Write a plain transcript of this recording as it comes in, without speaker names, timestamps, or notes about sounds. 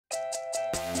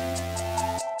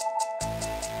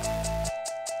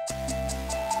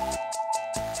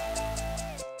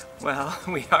Well,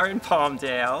 we are in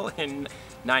Palmdale in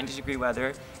 90-degree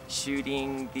weather,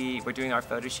 we're doing our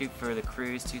photo shoot for the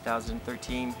Cruise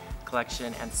 2013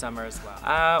 collection and summer as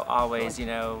well. Always, you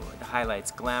know, the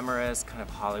highlights, glamorous, kind of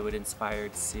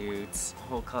Hollywood-inspired suits, a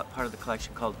whole part of the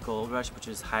collection called Gold Rush, which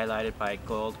is highlighted by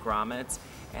gold grommets,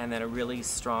 and then a really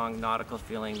strong nautical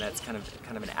feeling that's kind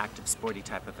of an active, sporty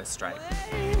type of a stripe.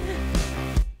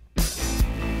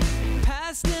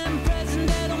 Past and present,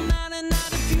 they don't matter, now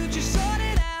the future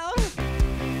sorted out.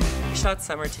 We shot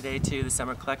summer today too. The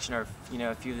summer collection are, you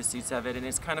know, a few of the suits of it, and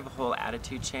it's kind of a whole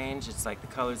attitude change. It's like the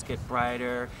colors get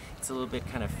brighter, it's a little bit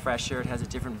kind of fresher, it has a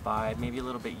different vibe, maybe a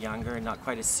little bit younger and not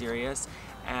quite as serious.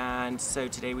 And so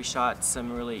today we shot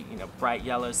some really, you know, bright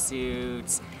yellow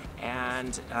suits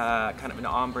and kind of an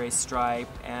ombre stripe,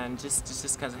 and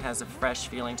just kind of has a fresh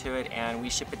feeling to it, and we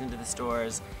ship it into the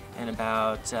stores in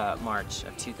about March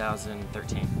of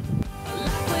 2013.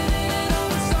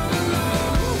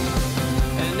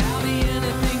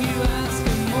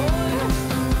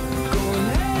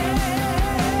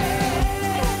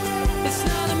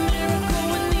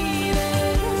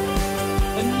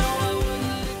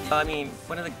 I mean,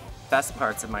 one of the best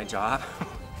parts of my job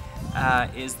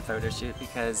is the photo shoot,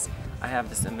 because I have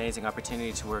this amazing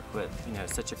opportunity to work with, you know,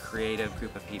 such a creative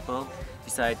group of people,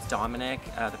 besides Dominic,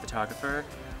 the photographer,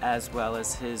 as well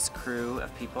as his crew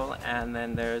of people, and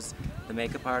then there's the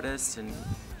makeup artist and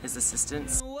his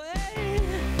assistants.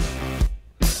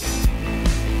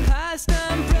 Past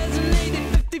and present,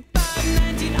 1855,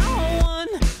 1901.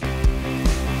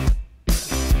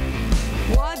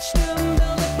 Watch them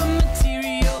build up a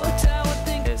material tower.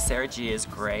 Sarah G is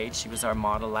great. She was our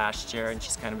model last year, and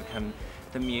she's kind of become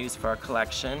the muse for our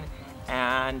collection.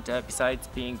 And besides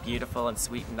being beautiful and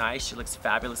sweet and nice, she looks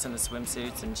fabulous in the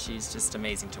swimsuits, and she's just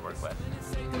amazing to work with.